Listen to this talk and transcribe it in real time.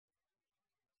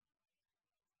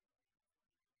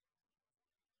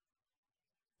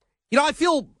I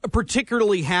feel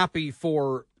particularly happy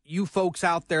for you folks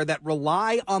out there that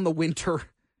rely on the winter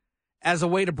as a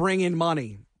way to bring in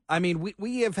money. I mean,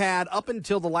 we have had, up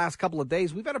until the last couple of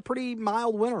days, we've had a pretty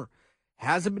mild winter.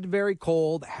 Hasn't been very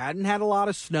cold, hadn't had a lot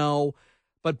of snow.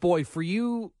 But, boy, for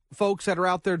you folks that are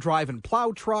out there driving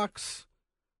plow trucks,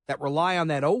 that rely on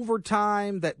that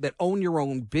overtime, that own your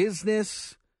own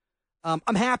business, I'm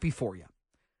happy for you.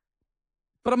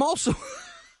 But I'm also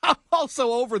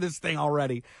over this thing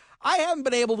already. I haven't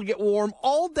been able to get warm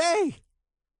all day.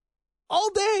 All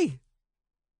day.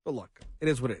 But look, it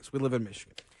is what it is. We live in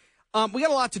Michigan. We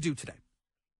got a lot to do today.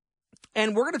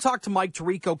 And we're going to talk to Mike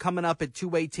Tirico coming up at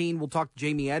 2:18. We'll talk to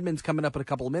Jamie Edmonds coming up in a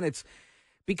couple of minutes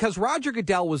because Roger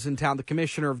Goodell was in town, the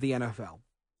commissioner of the NFL.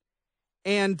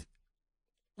 And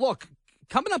look,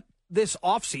 coming up this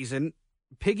offseason,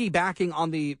 piggybacking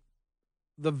on the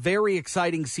very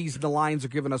exciting season the Lions are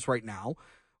giving us right now,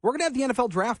 we're going to have the NFL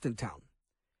draft in town.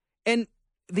 And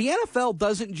the NFL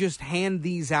doesn't just hand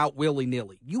these out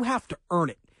willy-nilly. You have to earn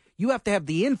it. You have to have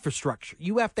the infrastructure.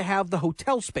 You have to have the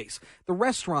hotel space, the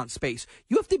restaurant space.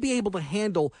 You have to be able to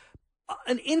handle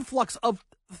an influx of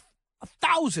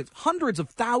thousands, hundreds of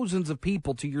thousands of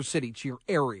people to your city, to your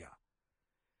area.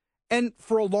 And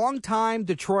for a long time,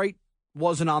 Detroit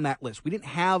wasn't on that list. We didn't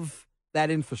have that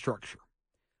infrastructure.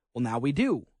 Well, now we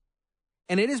do.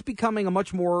 And it is becoming a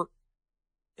much more...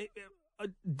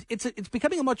 It's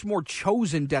becoming a much more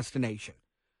chosen destination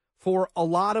for a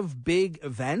lot of big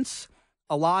events,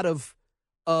 a lot of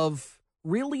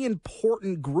really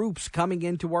important groups coming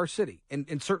into our city,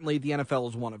 and certainly the NFL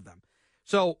is one of them.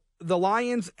 So the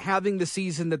Lions having the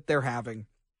season that they're having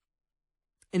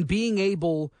and being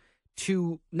able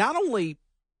to not only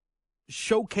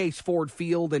showcase Ford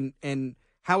Field and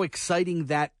how exciting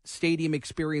that stadium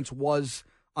experience was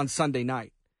on Sunday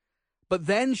night, but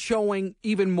then showing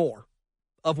even more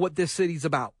of what this city's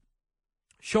about,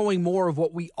 showing more of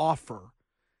what we offer.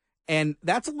 And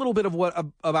that's a little bit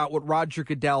of about what Roger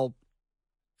Goodell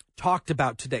talked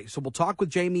about today. So we'll talk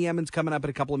with Jamie Edmonds coming up in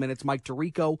a couple of minutes. Mike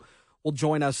Tirico will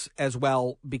join us as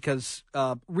well because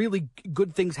really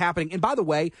good things happening. And by the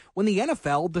way, when the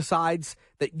NFL decides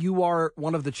that you are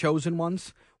one of the chosen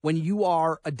ones, when you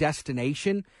are a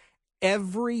destination,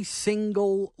 every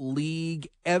single league,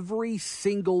 every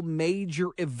single major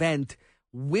event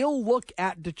will look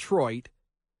at Detroit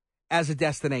as a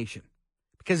destination.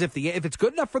 Because if it's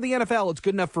good enough for the NFL, it's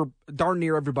good enough for darn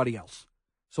near everybody else.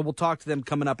 So we'll talk to them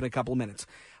coming up in a couple of minutes.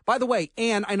 By the way,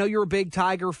 Ann, I know you're a big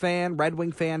Tiger fan, Red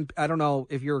Wing fan. I don't know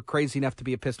if you're crazy enough to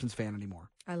be a Pistons fan anymore.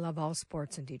 I love all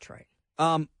sports in Detroit.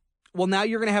 Well, now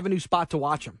you're going to have a new spot to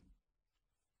watch them.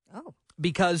 Oh.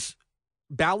 Because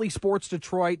Bally Sports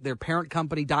Detroit, their parent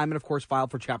company, Diamond, of course,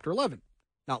 filed for Chapter 11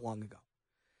 not long ago.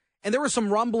 And there were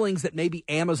some rumblings that maybe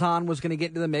Amazon was going to get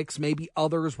into the mix. Maybe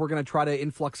others were going to try to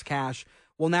influx cash.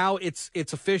 Well, now it's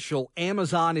official.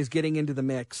 Amazon is getting into the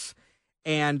mix,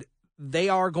 and they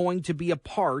are going to be a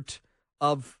part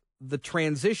of the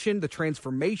transition, the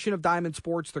transformation of Diamond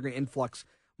Sports. They're going to influx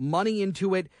money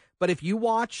into it. But if you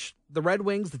watch the Red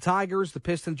Wings, the Tigers, the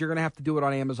Pistons, you're going to have to do it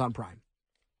on Amazon Prime.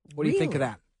 What do you think of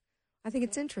that? I think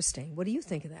it's interesting. What do you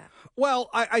think of that? Well,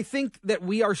 I think that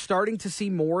we are starting to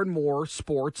see more and more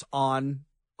sports on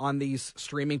these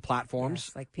streaming platforms.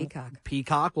 Yes, like Peacock.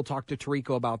 Peacock. We'll talk to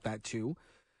Tirico about that, too.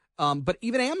 But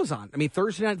even Amazon. I mean,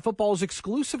 Thursday Night Football is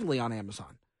exclusively on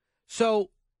Amazon.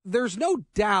 So there's no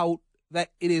doubt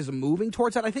that it is moving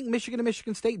towards that. I think Michigan and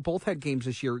Michigan State both had games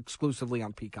this year exclusively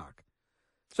on Peacock.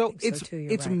 So it's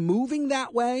right. Moving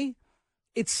that way.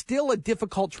 It's still a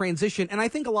difficult transition. And I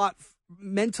think a lot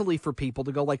mentally for people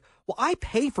to go like, well, I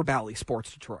pay for Bally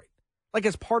Sports Detroit, like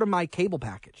as part of my cable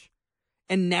package.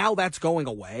 And now that's going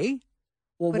away?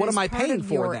 Well, what am I paying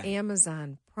for then? Your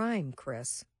Amazon Prime,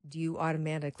 Chris, do you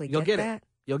automatically get that?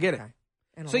 You'll get it.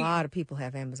 And a lot of people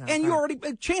have Amazon Prime. And you already,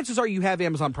 chances are you have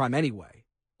Amazon Prime anyway,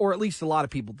 or at least a lot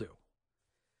of people do.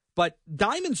 But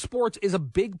Diamond Sports is a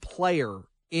big player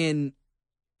in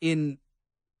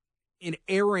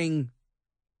airing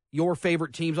your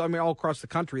favorite teams. I mean, all across the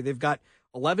country. They've got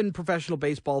 11 professional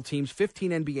baseball teams,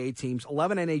 15 NBA teams,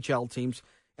 11 NHL teams,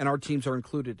 and our teams are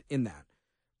included in that.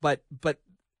 But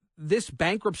this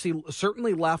bankruptcy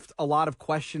certainly left a lot of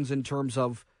questions in terms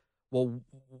of, well,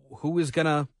 who is going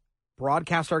to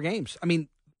broadcast our games? I mean,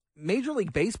 Major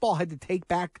League Baseball had to take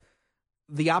back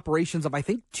the operations of, I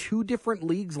think, two different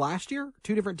teams last year,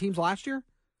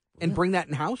 and bring that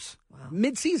in-house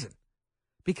mid-season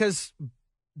because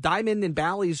Diamond and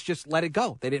Bally's just let it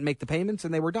go. They didn't make the payments,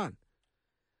 and they were done.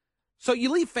 So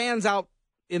you leave fans out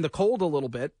in the cold a little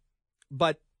bit,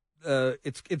 but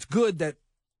it's good that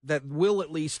will,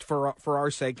 at least for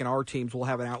our sake and our teams, will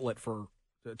have an outlet for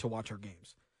to watch our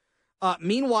games.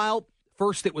 Meanwhile,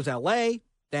 first it was L.A.,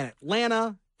 then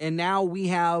Atlanta, and now we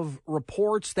have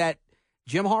reports that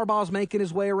Jim Harbaugh's making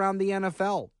his way around the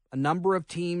NFL. A number of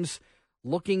teams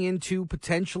looking into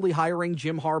potentially hiring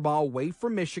Jim Harbaugh away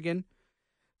from Michigan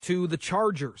to the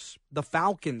Chargers, the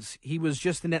Falcons. He was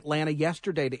just in Atlanta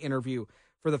yesterday to interview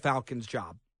for the Falcons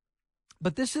job.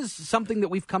 But this is something that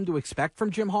we've come to expect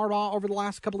from Jim Harbaugh over the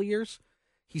last couple of years.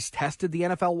 He's tested the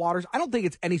NFL waters. I don't think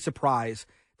it's any surprise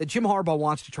that Jim Harbaugh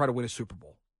wants to try to win a Super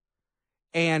Bowl.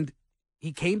 And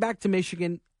he came back to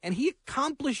Michigan, and he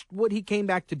accomplished what he came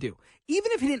back to do.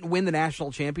 Even if he didn't win the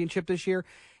national championship this year,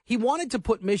 he wanted to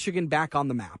put Michigan back on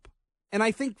the map. And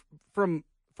I think from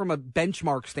a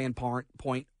benchmark standpoint,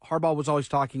 Harbaugh was always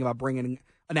talking about bringing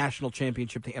a national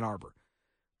championship to Ann Arbor.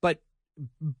 But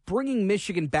bringing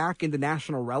Michigan back into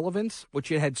national relevance,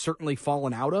 which it had certainly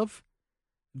fallen out of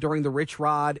during the Rich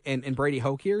Rod and Brady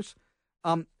Hoke years,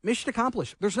 mission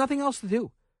accomplished. There's nothing else to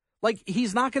do. Like,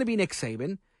 he's not going to be Nick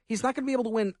Saban. He's not going to be able to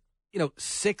win,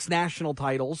 6 national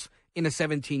titles in a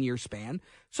 17-year span.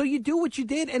 So you do what you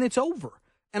did, and it's over.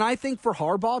 And I think for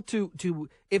Harbaugh to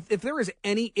if there is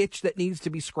any itch that needs to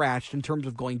be scratched in terms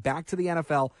of going back to the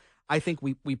NFL, I think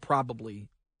we probably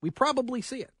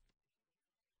see it.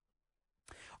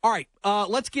 All right,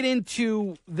 let's get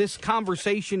into this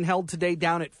conversation held today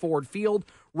down at Ford Field.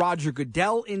 Roger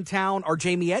Goodell in town. Our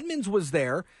Jamie Edmonds was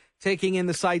there taking in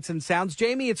the sights and sounds.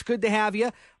 Jamie, it's good to have you.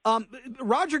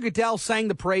 Roger Goodell sang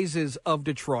the praises of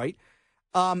Detroit.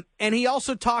 And he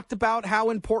also talked about how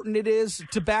important it is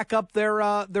to back up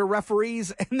their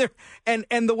referees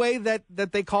and the way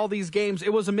that they call these games.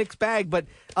 It was a mixed bag, but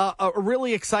a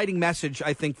really exciting message,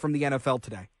 I think, from the NFL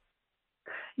today.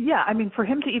 Yeah, I mean, for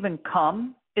him to even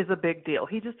come is a big deal.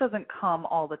 He just doesn't come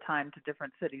all the time to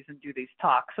different cities and do these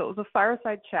talks. So it was a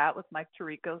fireside chat with Mike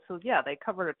Tirico. So, yeah, they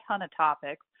covered a ton of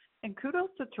topics. And kudos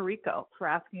to Tirico for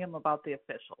asking him about the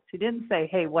officials. He didn't say,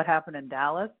 hey, what happened in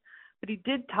Dallas? But he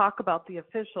did talk about the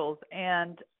officials,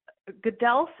 and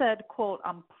Goodell said, quote,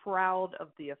 I'm proud of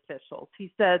the officials.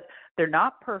 He said they're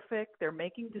not perfect. They're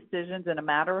making decisions in a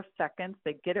matter of seconds.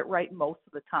 They get it right most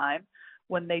of the time.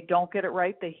 When they don't get it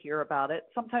right, they hear about it.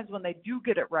 Sometimes when they do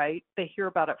get it right, they hear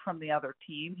about it from the other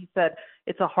team. He said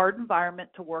it's a hard environment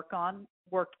to work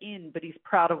in, but he's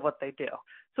proud of what they do.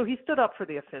 So he stood up for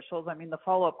the officials. I mean, the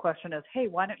follow-up question is, hey,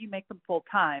 why don't you make them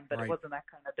full-time? But It wasn't that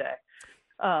kind of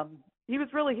day. He was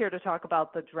really here to talk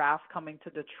about the draft coming to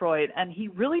Detroit, and he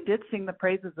really did sing the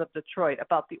praises of Detroit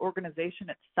about the organization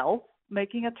itself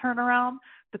making a turnaround,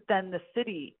 but then the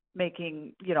city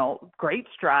making, great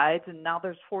strides, and now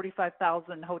there's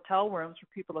 45,000 hotel rooms for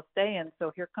people to stay in,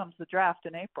 so here comes the draft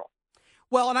in April.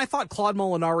 Well, and I thought Claude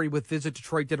Molinari with Visit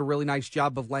Detroit did a really nice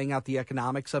job of laying out the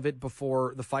economics of it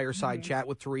before the fireside chat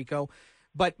with Tirico.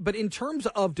 But in terms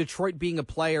of Detroit being a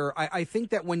player, I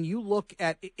think that when you look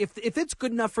at if it's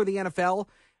good enough for the NFL,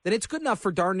 then it's good enough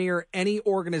for darn near any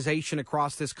organization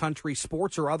across this country,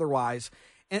 sports or otherwise.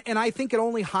 And I think it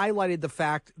only highlighted the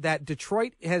fact that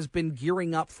Detroit has been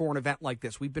gearing up for an event like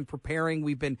this. We've been preparing.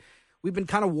 We've been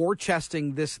kind of war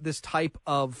chesting this type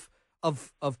of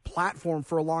platform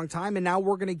for a long time, and now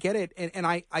we're going to get it. And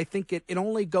I think it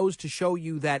only goes to show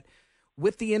you that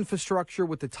with the infrastructure,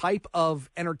 with the type of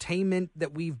entertainment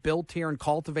that we've built here and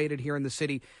cultivated here in the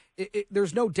city,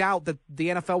 there's no doubt that the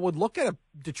NFL would look at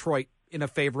Detroit in a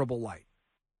favorable light.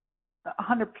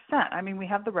 100%. I mean, we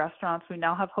have the restaurants. We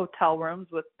now have hotel rooms.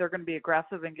 They're going to be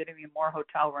aggressive in getting me more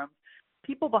hotel rooms.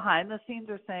 People behind the scenes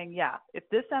are saying, yeah, if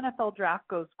this NFL draft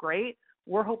goes great,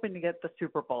 we're hoping to get the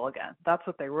Super Bowl again. That's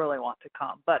what they really want to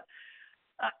come. But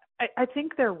I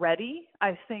think they're ready.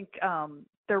 I think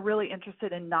they're really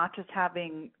interested in not just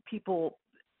having people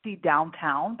see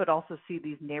downtown, but also see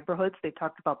these neighborhoods. They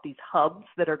talked about these hubs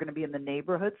that are going to be in the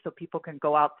neighborhoods so people can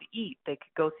go out to eat. They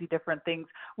could go see different things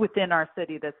within our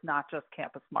city that's not just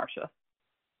Campus Marcia.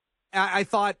 I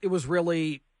thought it was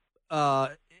really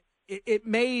it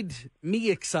made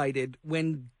me excited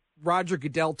when Roger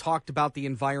Goodell talked about the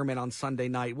environment on Sunday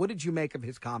night. What did you make of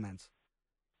his comments?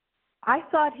 I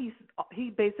thought he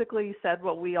basically said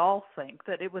what we all think,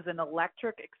 that it was an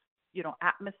electric,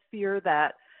 atmosphere,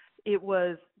 that it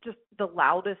was just the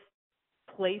loudest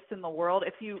place in the world.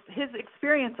 His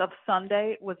experience of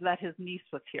Sunday was that his niece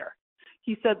was here.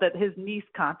 He said that his niece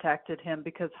contacted him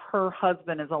because her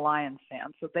husband is a Lions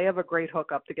fan, so they have a great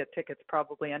hookup to get tickets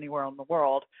probably anywhere in the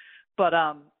world. But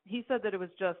he said that it was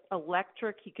just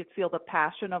electric. He could feel the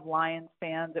passion of Lions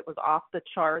fans. It was off the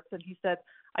charts. And he said,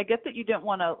 I get that you didn't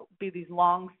want to be these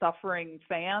long-suffering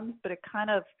fans, but it kind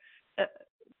of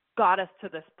got us to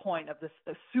this point of this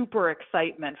super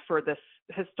excitement for this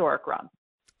historic run.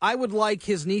 I would like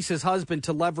his niece's husband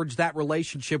to leverage that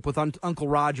relationship with Uncle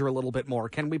Roger a little bit more.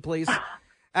 Can we please? Come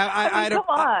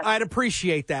on. I'd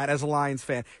appreciate that as a Lions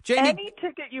fan. Jamie, any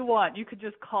ticket you want, you could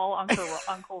just call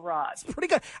Uncle Rod. It's pretty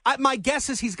good. My guess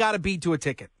is he's got to beat to a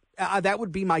ticket. That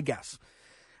would be my guess.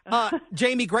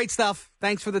 Jamie, great stuff.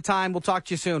 Thanks for the time. We'll talk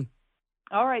to you soon.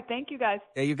 All right. Thank you, guys.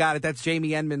 Yeah, you got it. That's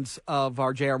Jamie Edmonds of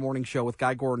our JR Morning Show with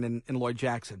Guy Gordon and Lloyd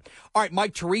Jackson. All right,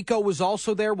 Mike Tirico was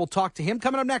also there. We'll talk to him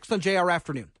coming up next on JR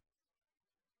Afternoon.